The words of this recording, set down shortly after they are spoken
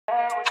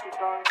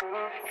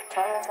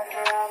Hey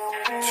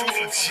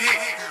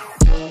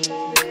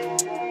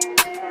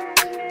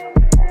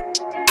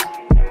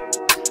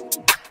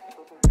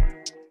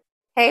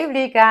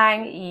Blue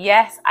Gang,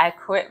 yes, I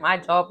quit my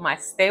job. My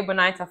stable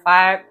 9 to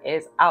 5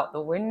 is out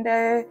the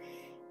window.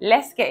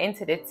 Let's get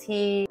into the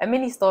tea. A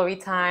mini story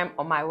time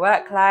on my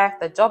work life,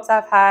 the jobs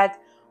I've had,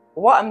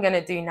 what I'm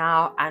gonna do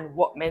now, and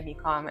what made me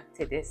come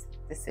to this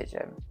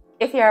decision.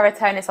 If you're a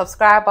returning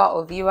subscriber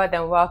or viewer,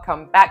 then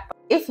welcome back.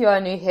 If you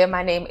are new here,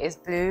 my name is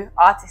Blue,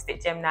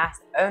 artistic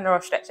gymnast, owner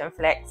of Stretch and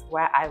Flex,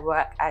 where I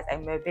work as a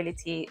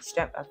mobility,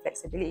 strength and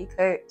flexibility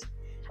coach.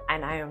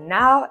 And I am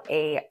now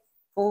a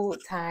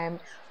full-time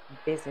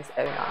business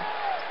owner.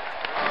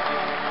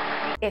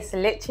 It's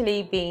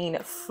literally been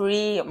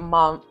 3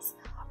 months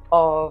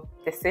of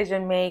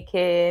decision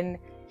making,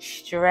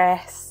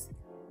 stress,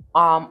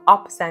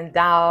 ups and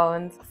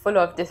downs, full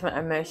of different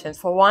emotions.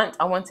 For once,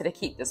 I wanted to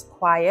keep this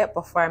quiet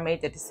before I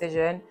made the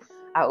decision.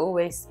 I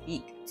always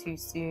speak too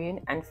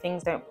soon and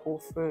things don't pull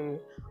through.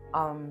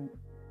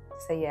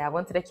 So yeah, I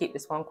wanted to keep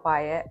this one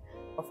quiet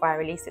before I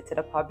release it to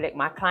the public.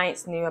 My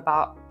clients knew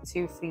about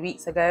 2-3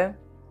 weeks ago,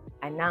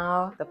 and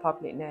now the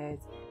public knows.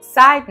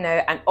 Side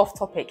note and off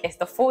topic, it's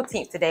the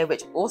 14th today,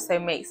 which also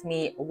makes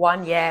me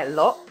 1 year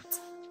locked.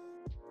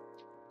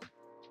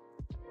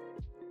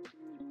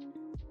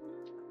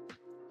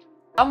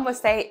 Some would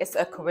say it's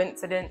a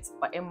coincidence,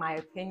 but in my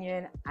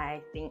opinion, I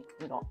think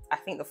not. I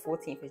think the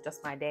 14th is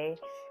just my day.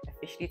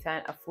 Officially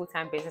turned a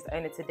full-time business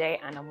owner today,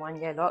 and I'm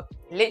 1 year locked.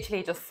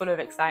 Literally just full of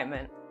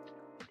excitement.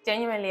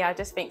 Genuinely, I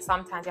just think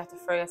sometimes you have to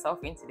throw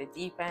yourself into the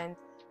deep end.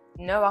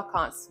 No, I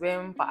can't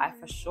swim, but I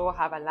for sure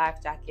have a life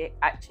jacket.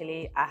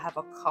 Actually, I have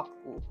a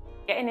couple.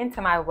 Getting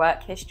into my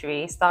work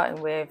history,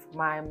 starting with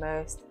my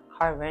most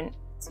current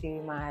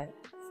to my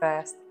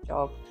first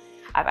job.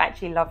 I've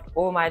actually loved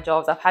all my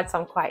jobs. I've had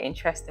some quite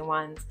interesting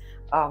ones.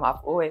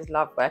 I've always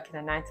loved working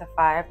a 9 to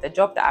 5. The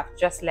job that I've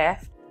just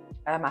left,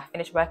 I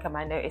finished working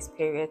my notice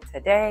period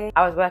today.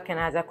 I was working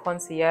as a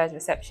concierge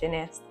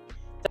receptionist.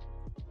 The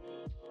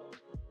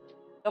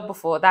job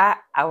before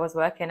that, I was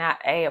working at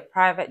a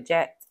private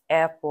jet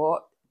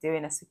airport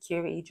doing a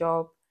security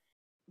job.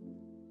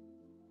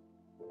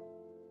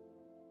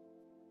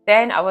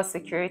 Then I was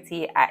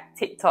security at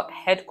TikTok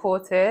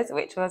headquarters,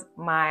 which was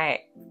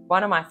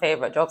one of my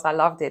favorite jobs. I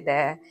loved it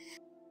there.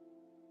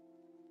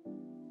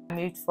 I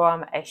moved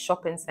from a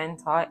shopping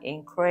center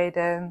in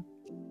Croydon.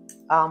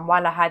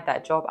 While I had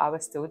that job, I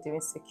was still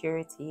doing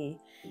security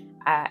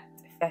at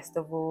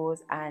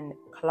festivals and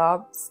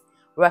clubs,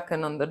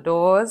 working on the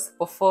doors.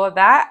 Before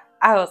that,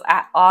 I was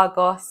at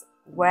Argos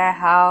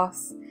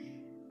warehouse.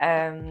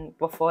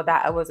 Before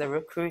that, I was a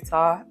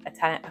recruiter, a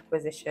talent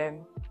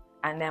acquisition.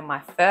 And then my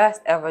first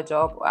ever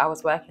job, I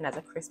was working as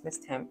a Christmas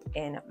temp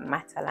in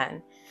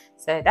Matalan.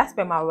 So that's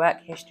been my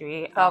work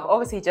history. So I've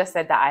obviously just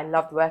said that I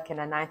loved working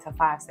a 9 to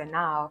 5. So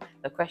now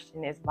the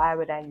question is, why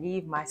would I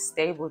leave my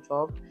stable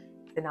job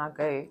to now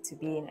go to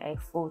being a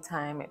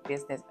full-time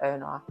business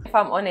owner? If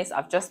I'm honest,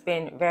 I've just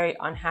been very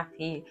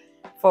unhappy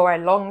for a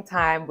long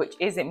time, which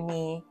isn't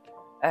me.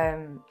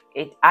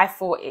 I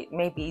thought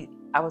maybe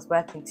I was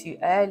working too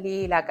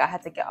early, like I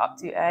had to get up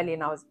too early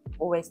and I was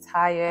always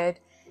tired.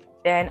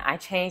 Then I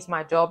changed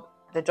my job,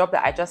 the job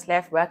that I just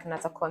left, working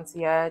as a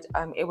concierge.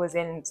 It was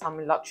in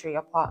some luxury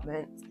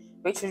apartments,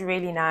 which was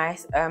really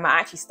nice. I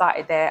actually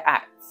started there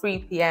at 3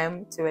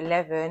 p.m. to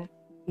 11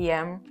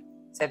 p.m.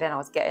 So then I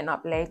was getting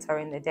up later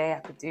in the day. I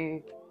could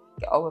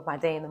get on with my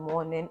day in the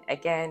morning.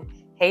 Again,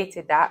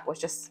 hated that, was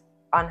just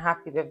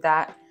unhappy with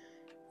that.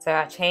 So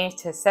I changed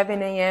to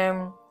 7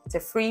 a.m. to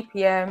 3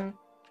 p.m.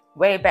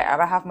 Way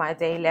better. I have my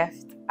day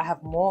left. I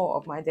have more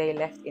of my day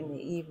left in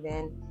the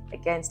evening.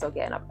 Again, still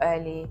getting up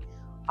early.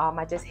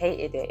 I just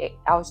hated it.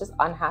 I was just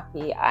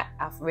unhappy. I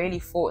really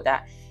thought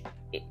that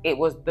it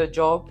was the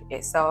job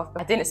itself.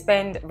 I didn't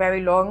spend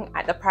very long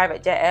at the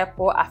private jet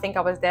airport. I think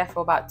I was there for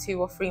about 2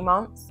 or 3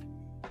 months.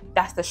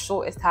 That's the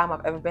shortest time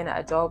I've ever been at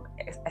a job,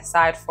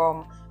 aside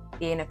from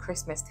being a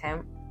Christmas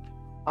temp.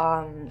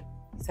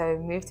 So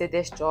moved to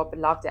this job,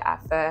 loved it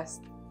at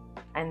first.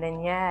 And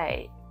then,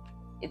 yeah,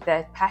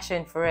 the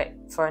passion for it,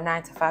 for a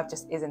 9 to 5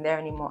 just isn't there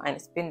anymore. And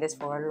it's been this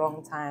for a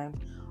long time,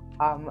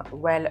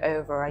 well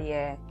over a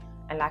year.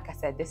 And like I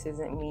said, this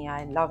isn't me.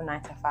 I love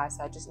 9 to 5,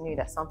 so I just knew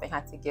that something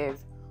had to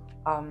give.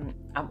 I'm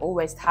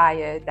always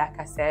tired, like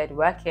I said,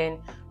 working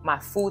my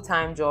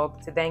full-time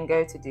job to then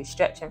go to do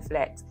Stretch and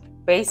Flex,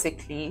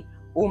 basically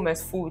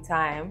almost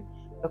full-time,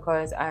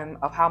 because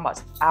of how much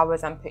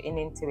hours I'm putting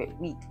into it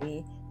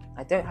weekly.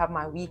 I don't have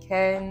my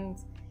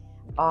weekends.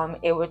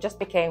 It just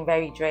became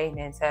very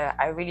draining. So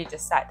I really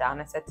just sat down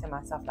and said to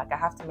myself, like, I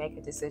have to make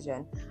a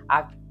decision.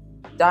 I've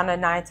done a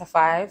 9 to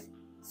 5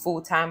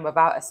 full-time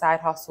without a side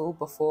hustle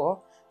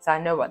before, so I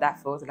know what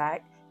that feels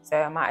like. So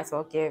I might as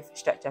well give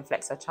Stretch and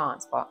Flex a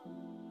chance, but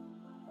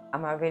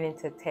am I willing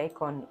to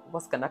take on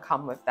what's gonna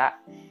come with that?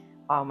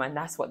 And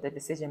that's what the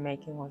decision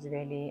making was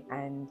really.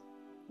 And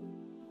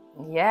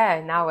yeah,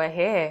 now we're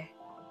here.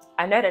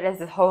 I know that there's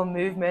this whole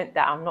movement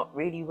that I'm not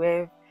really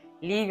with.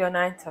 Leave your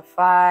 9 to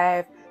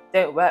 5,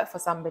 don't work for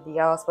somebody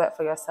else, work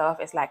for yourself.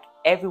 It's like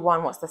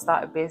everyone wants to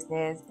start a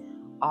business,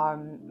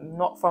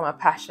 not from a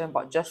passion,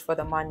 but just for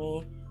the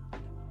money.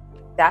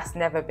 That's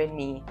never been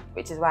me,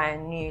 which is why I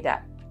knew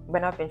that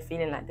when I've been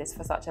feeling like this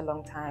for such a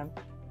long time,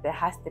 there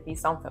has to be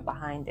something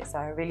behind it. So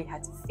I really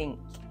had to think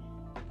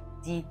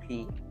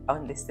deeply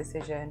on this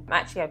decision. I'm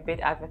actually a big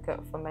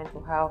advocate for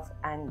mental health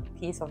and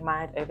peace of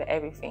mind over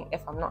everything.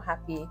 If I'm not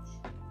happy,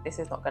 this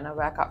is not going to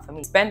work out for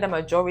me. Spend the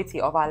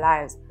majority of our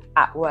lives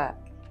at work,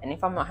 and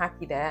if I'm not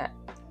happy there,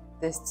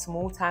 this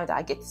small time that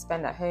I get to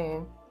spend at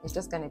home is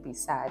just going to be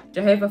sad.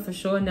 Jehovah for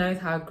sure knows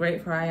how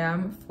grateful I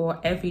am for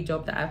every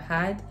job that I've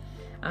had.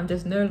 I'm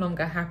just no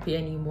longer happy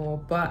anymore,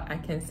 but I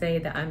can say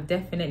that I'm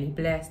definitely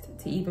blessed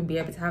to even be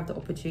able to have the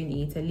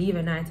opportunity to leave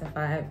a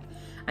 9-to-5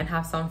 and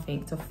have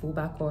something to fall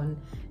back on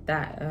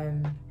that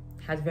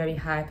has very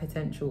high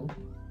potential.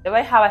 The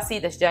way how I see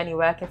this journey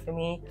working for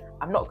me,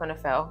 I'm not gonna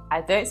fail.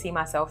 I don't see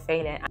myself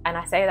failing. And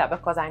I say that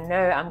because I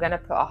know I'm gonna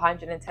put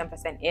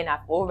 110% in.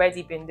 I've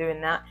already been doing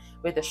that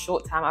with the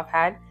short time I've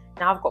had.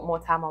 Now I've got more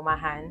time on my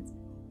hands.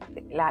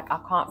 Like, I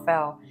can't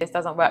fail. This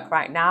doesn't work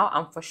right now.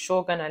 I'm for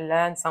sure gonna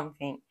learn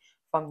something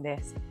from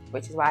this,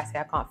 which is why I say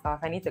I can't fail.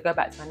 If I need to go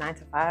back to a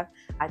 9-to-5,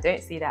 I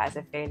don't see that as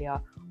a failure,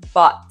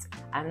 but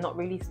I'm not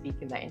really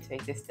speaking that into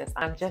existence.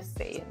 I'm just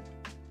saying.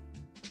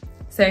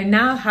 So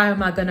now how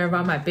am I gonna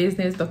run my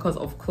business? Because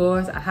of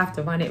course I have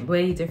to run it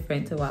way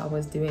different to what I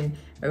was doing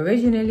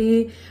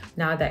originally,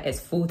 now that it's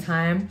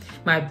full-time.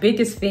 My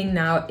biggest thing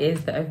now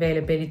is the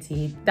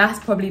availability. That's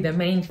probably the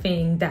main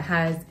thing that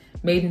has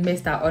made me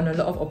miss out on a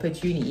lot of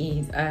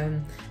opportunities.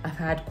 I've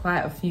had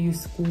quite a few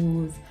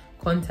schools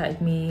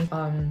contact me,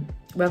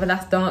 whether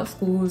that's dance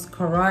schools,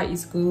 karate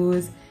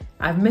schools.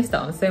 I've missed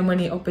out on so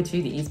many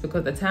opportunities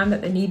because the time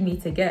that they need me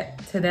to get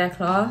to their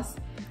class,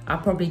 I'll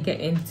probably get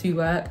into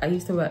work. I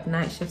used to work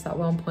night shifts at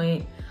one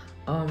point.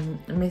 I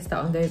missed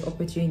out on those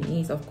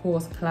opportunities. Of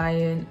course,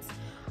 clients,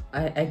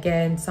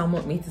 again, some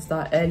want me to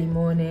start early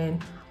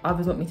morning,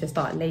 others want me to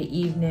start late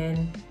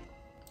evening.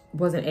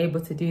 Wasn't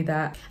able to do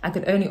that. I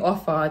could only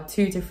offer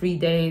 2 to 3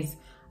 days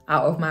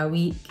out of my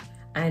week.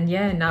 And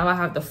yeah, now I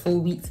have the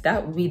full week. So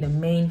that would be the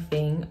main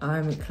thing.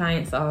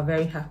 Clients are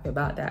very happy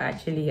about that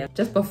actually.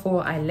 Just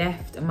before I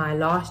left my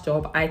last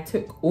job, I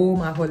took all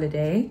my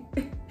holiday.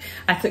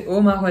 I took all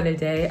my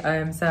holiday.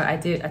 So I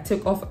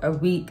took off a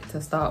week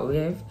to start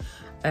with.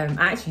 I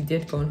actually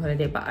did go on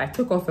holiday, but I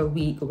took off a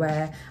week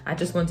where I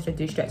just wanted to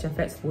do stretch and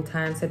flexible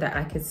time so that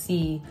I could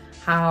see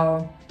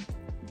how,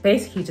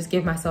 basically just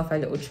give myself a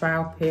little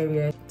trial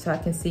period so I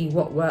can see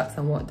what works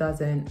and what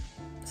doesn't.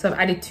 So I've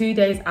added 2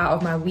 days out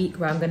of my week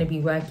where I'm going to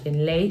be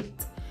working late.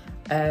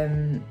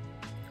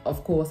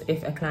 Of course,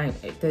 if a client,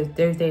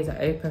 those days are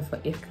open for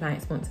if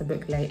clients want to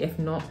book late. If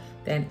not,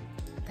 then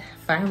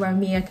fine by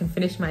me, I can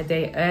finish my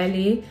day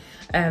early.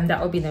 That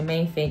will be the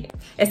main thing.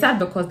 It's sad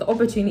because the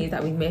opportunities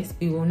that we missed,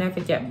 we will never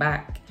get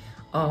back,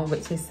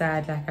 which is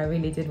sad. Like, I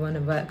really did want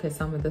to work with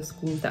some of the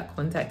schools that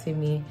contacted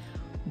me,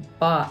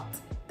 but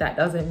that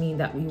doesn't mean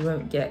that we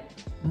won't get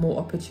more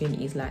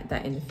opportunities like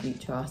that in the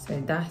future. So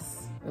that's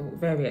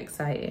very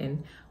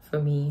exciting for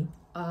me.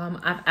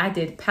 I've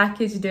added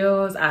package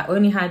deals.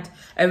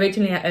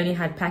 Originally I only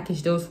had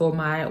package deals for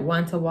my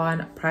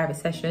one-to-one private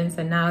sessions,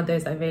 and now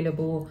those are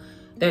available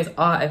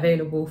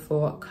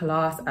for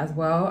class as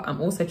well. I'm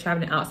also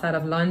traveling outside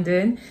of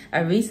London.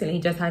 I recently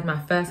just had my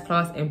first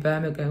class in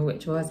Birmingham,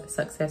 which was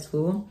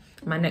successful.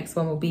 My next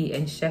one will be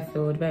in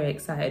Sheffield. Very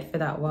excited for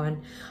that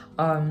one.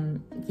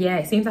 Yeah,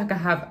 it seems like I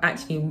have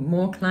actually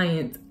more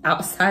clients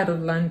outside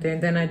of London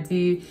than I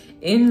do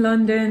in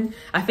London.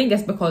 I think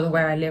it's because of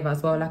where I live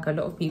as well. Like, a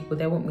lot of people,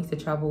 they want me to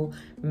travel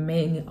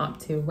mainly up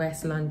to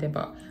West London,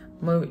 but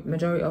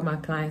majority of my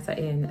clients are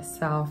in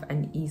South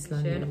and East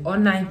London.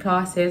 Online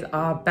classes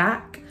are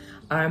back,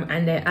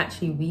 and they're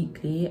actually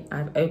weekly.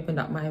 I've opened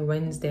up my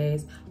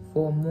Wednesdays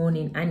for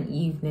morning and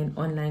evening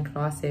online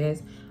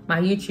classes. My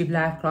YouTube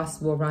live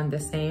classes will run the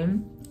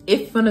same. If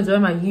you want to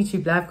join my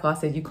YouTube live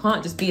classes, you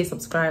can't just be a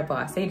subscriber.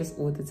 I say this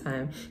all the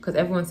time because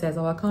everyone says,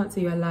 oh, I can't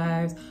see your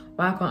lives,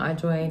 why can't I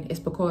join? It's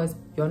because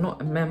you're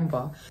not a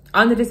member.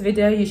 Under this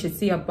video, you should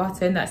see a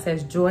button that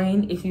says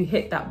join. If you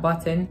hit that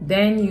button,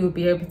 then you'll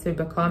be able to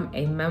become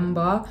a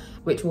member,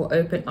 which will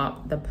open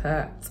up the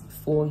perks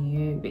for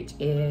you, which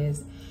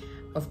is,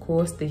 of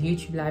course, the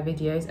YouTube live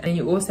videos. And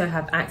you also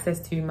have access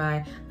to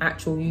my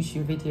actual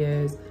YouTube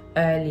videos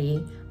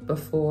early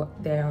before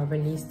they are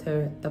released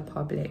to the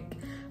public.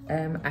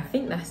 I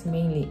think that's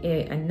mainly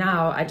it. And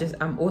now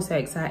I'm also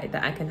excited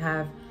that I can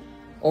have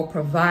or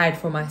provide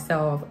for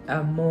myself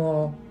a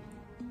more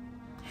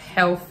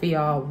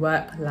healthier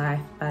work-life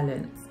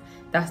balance.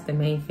 That's the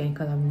main thing,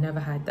 because I've never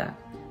had that.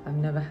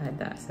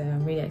 So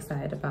I'm really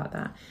excited about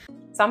that.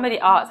 Somebody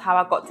asked how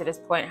I got to this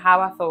point, how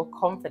I feel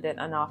confident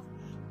enough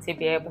to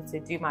be able to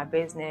do my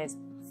business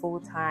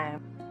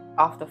full-time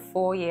after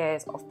 4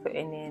 years of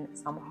putting in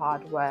some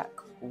hard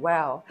work.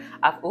 Well,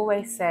 I've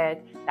always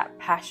said that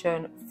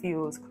passion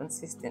fuels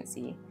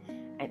consistency.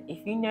 And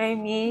if you know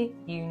me,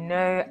 you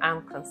know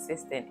I'm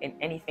consistent in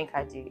anything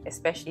I do,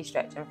 especially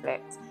stretch and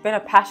flex. It's been a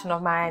passion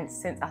of mine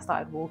since I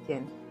started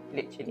walking,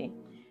 literally.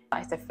 I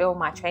used to film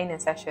my training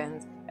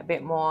sessions a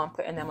bit more,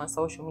 putting them on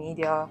social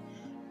media,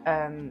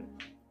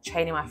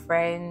 training my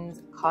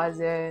friends,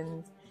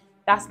 cousins.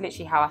 That's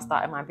literally how I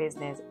started my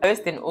business.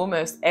 Posting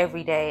almost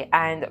every day,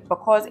 and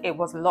because it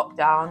was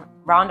lockdown,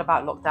 round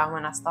about lockdown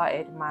when I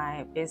started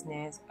my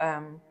business,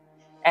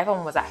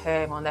 everyone was at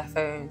home on their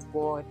phones,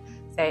 bored.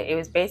 So it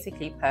was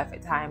basically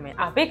perfect timing.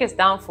 Our biggest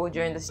downfall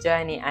during this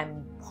journey,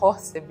 and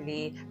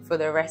possibly for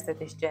the rest of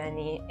this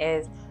journey,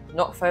 is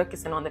not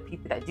focusing on the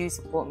people that do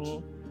support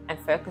me and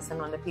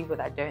focusing on the people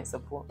that don't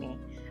support me.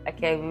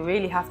 Okay, we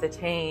really have to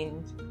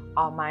change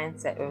our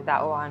mindset with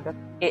that one.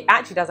 It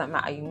actually doesn't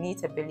matter. You need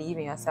to believe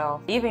in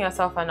yourself. Believe in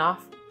yourself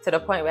enough to the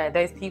point where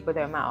those people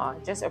don't matter.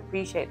 Just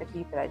appreciate the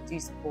people that do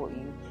support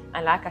you.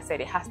 And like I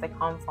said, it has to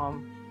come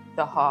from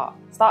the heart.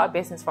 Start a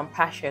business from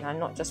passion and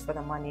not just for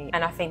the money.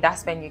 And I think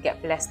that's when you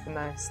get blessed the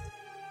most.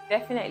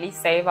 Definitely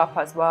save up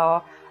as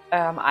well.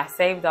 I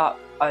saved up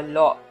a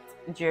lot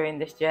during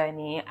this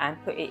journey and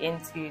put it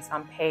into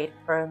some paid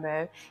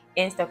promo.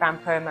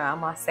 Instagram promo, I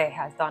must say,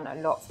 has done a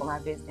lot for my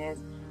business.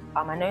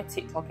 I know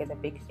TikTok is a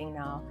big thing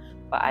now,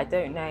 but I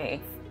don't know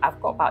if I've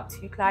got about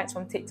 2 clients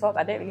from TikTok.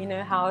 I don't really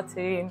know how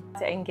to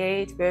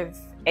engage with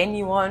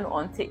anyone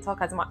on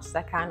TikTok as much as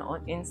I can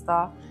on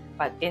Insta,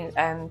 but in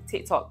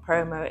TikTok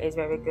promo is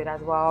very good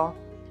as well.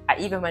 I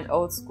even went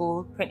old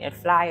school, printed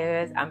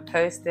flyers and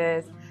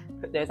posters,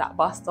 put those at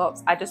bus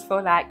stops. I just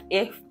feel like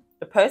if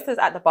the posters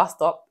at the bus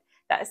stop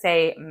that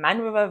say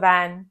man with a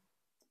van,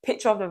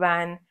 picture of the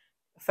van,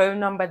 phone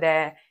number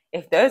there,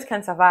 if those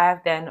can survive,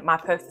 then my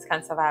posters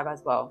can survive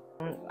as well.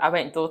 I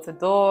went door to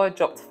door,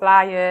 dropped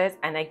flyers,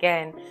 and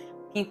again,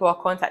 people are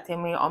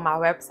contacting me on my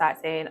website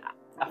saying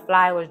a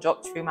flyer was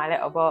dropped through my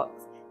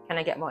letterbox. Can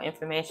I get more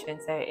information?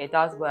 So it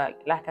does work.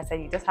 Like I said,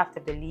 you just have to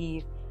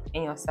believe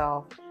in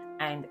yourself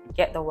and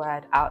get the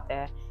word out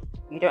there.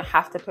 You don't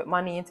have to put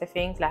money into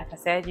things. Like I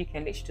said, you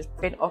can literally just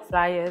print off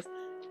flyers,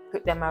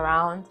 put them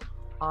around.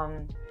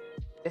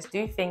 Just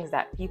do things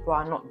that people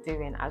are not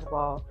doing as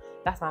well.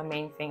 That's my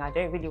main thing. I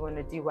don't really want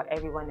to do what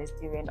everyone is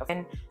doing.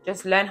 And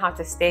just learn how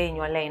to stay in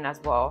your lane as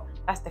well.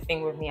 That's the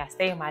thing with me. I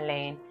stay in my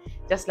lane.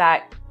 Just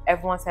like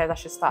everyone says I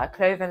should start a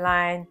clothing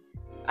line,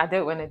 I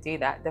don't want to do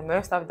that. The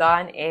most I've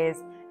done is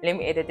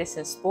limited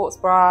edition sports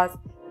bras.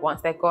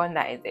 Once they're gone,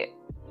 that is it.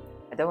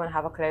 I don't want to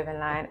have a clothing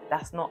line.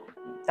 That's not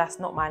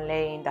my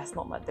lane. That's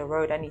not the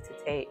road I need to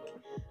take.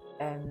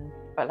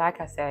 But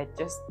like I said,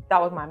 that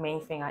was my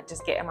main thing.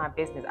 Just getting my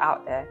business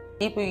out there.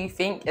 People you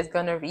think is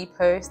gonna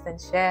repost and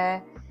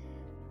share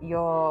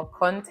your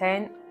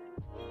content,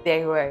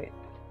 they won't.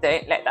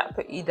 Don't let that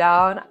put you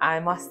down.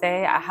 I must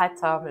say, I had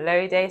some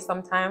low days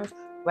sometimes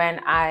when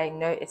I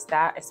noticed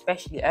that,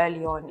 especially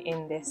early on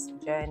in this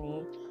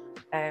journey.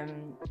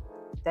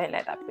 Don't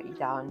let that put you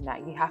down.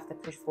 Like, you have to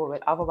push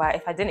forward. Otherwise,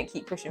 if I didn't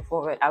keep pushing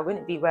forward, I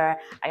wouldn't be where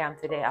I am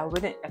today. I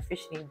wouldn't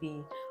officially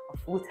be a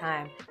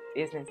full-time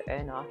business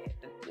owner.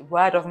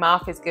 Word of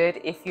mouth is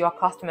good. If your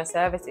customer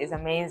service is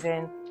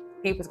amazing,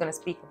 people's going to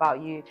speak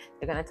about you.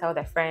 They're going to tell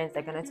their friends.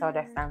 They're going to tell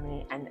their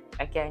family. And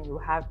again, you'll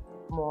have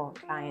more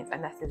clients.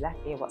 And that's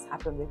exactly what's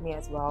happened with me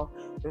as well.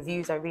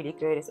 Reviews are really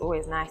good. It's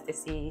always nice to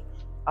see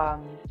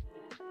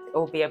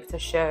or be able to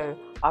show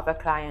other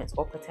clients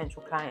or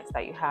potential clients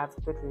that you have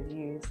good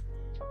reviews.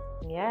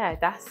 Yeah,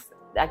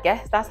 I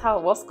guess that's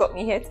what's got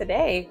me here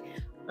today.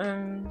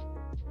 And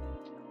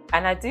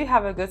I do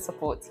have a good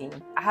support team.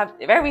 I have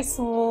a very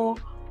small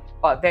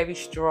but very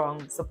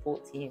strong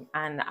support team,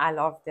 and I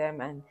love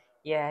them. And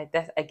yeah,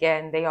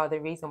 they are the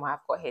reason why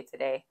I've got here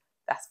today.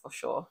 That's for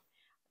sure.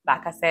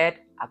 Like I said,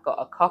 I've got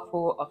a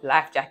couple of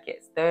life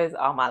jackets. Those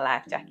are my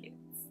life jackets.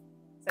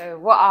 So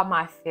what are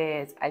my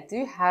fears? I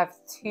do have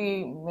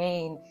 2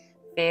 main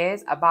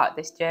fears about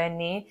this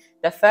journey.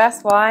 The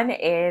first one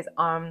is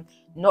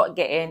not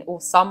getting, or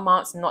some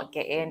months not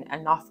getting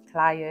enough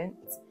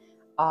clients,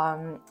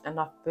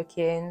 enough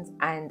bookings,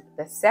 and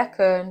the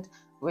second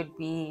would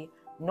be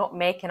not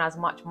making as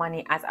much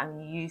money as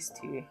I'm used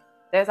to.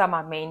 Those are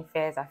my main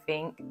fears, I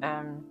think.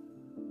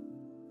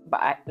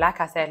 But like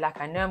I said,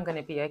 I know I'm going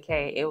to be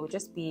okay. It will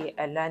just be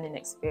a learning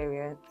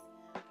experience.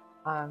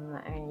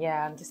 And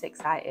yeah, I'm just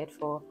excited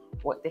for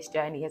what this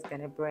journey is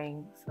going to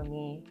bring for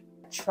me.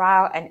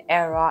 Trial and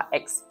error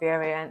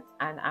experience,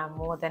 and I'm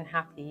more than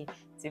happy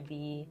to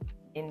be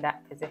in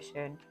that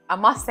position. I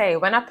must say,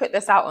 when I put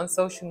this out on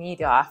social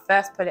media, I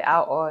first put it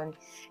out on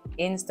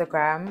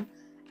Instagram.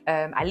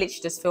 I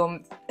literally just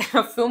filmed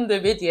the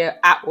video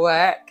at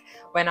work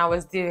when I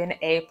was doing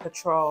a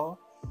patrol.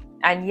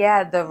 And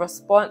yeah, the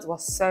response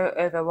was so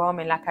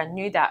overwhelming. Like, I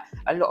knew that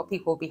a lot of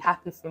people would be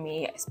happy for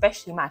me,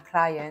 especially my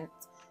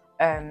clients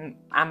and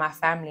my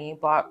family,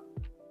 but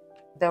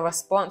the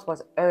response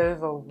was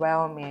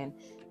overwhelming.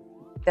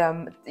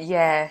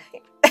 Yeah,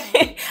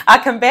 I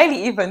can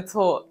barely even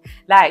talk.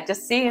 Like,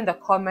 just seeing the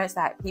comments,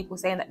 like people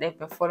saying that they've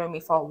been following me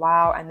for a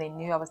while and they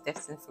knew I was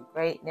destined for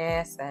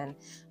greatness, and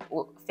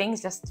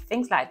things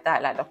like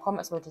that. Like, the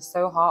comments were just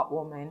so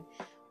heartwarming.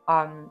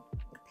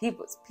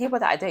 people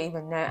that I don't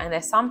even know. And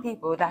there's some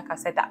people, like I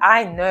said, that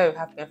I know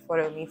have been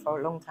following me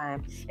for a long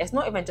time. It's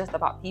not even just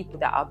about people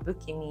that are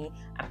booking me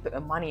and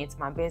putting money into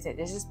my business.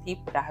 It's just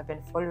people that have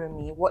been following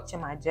me,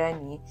 watching my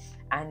journey,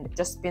 and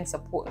just been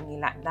supporting me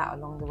like that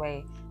along the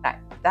way. Like,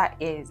 that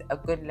is a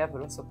good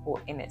level of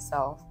support in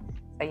itself.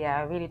 So yeah,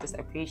 I really just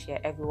appreciate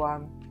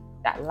everyone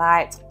that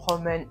likes,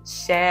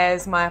 comments,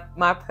 shares my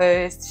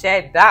post,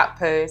 shared that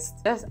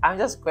post. I'm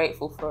just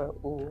grateful for it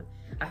all.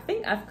 I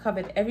think I've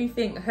covered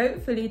everything.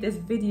 Hopefully this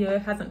video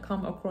hasn't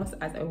come across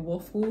as a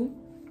waffle.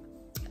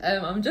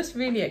 I'm just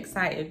really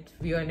excited, to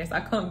be honest.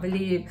 I can't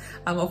believe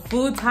I'm a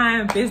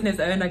full-time business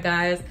owner,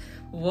 guys.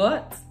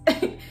 What?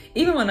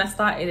 Even when I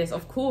started this,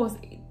 of course,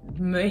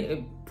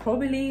 it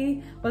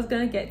probably was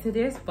gonna get to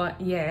this, but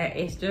yeah,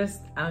 it's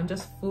just, I'm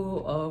just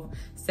full of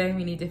so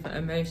many different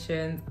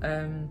emotions.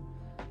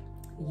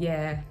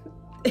 Yeah,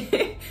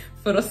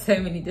 full of so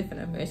many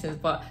different emotions.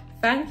 But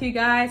thank you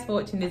guys for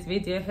watching this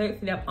video.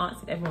 Hopefully I've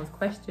answered everyone's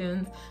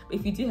questions. But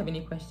if you do have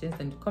any questions,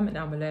 then comment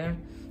down below.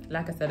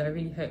 Like I said, I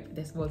really hope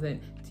this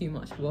wasn't too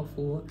much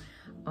waffle.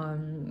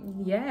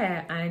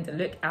 Yeah, and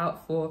look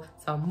out for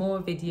some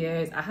more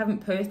videos. I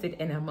haven't posted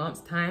in a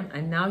month's time,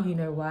 and now you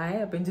know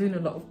why. I've been doing a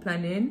lot of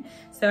planning,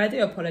 so I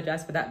do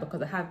apologize for that,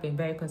 because I have been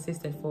very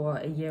consistent for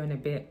a year and a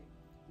bit.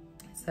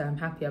 So I'm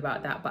happy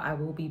about that, but I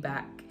will be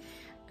back.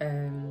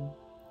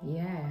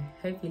 Yeah,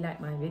 hope you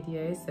like my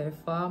videos so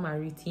far, my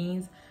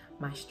routines,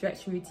 my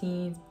stretch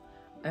routines,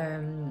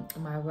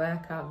 my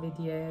workout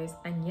videos.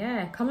 And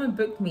yeah, come and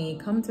book me,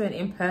 come to an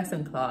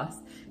in-person class,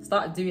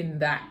 start doing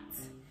that.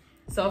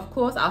 So of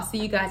course I'll see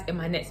you guys in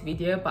my next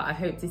video, but I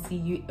hope to see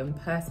you in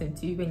person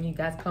too when you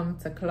guys come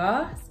to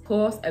class. Of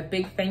course, a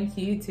big thank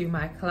you to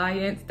my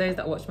clients, those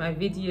that watch my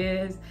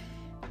videos.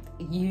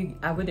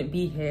 I wouldn't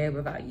be here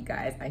without you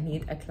guys. I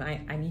need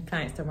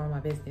clients to run my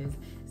business.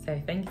 So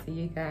thank you to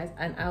you guys,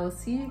 and I will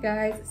see you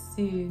guys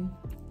soon.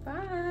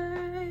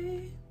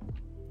 Bye.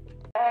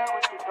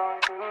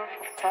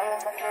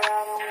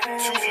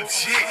 Too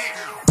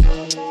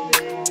legit.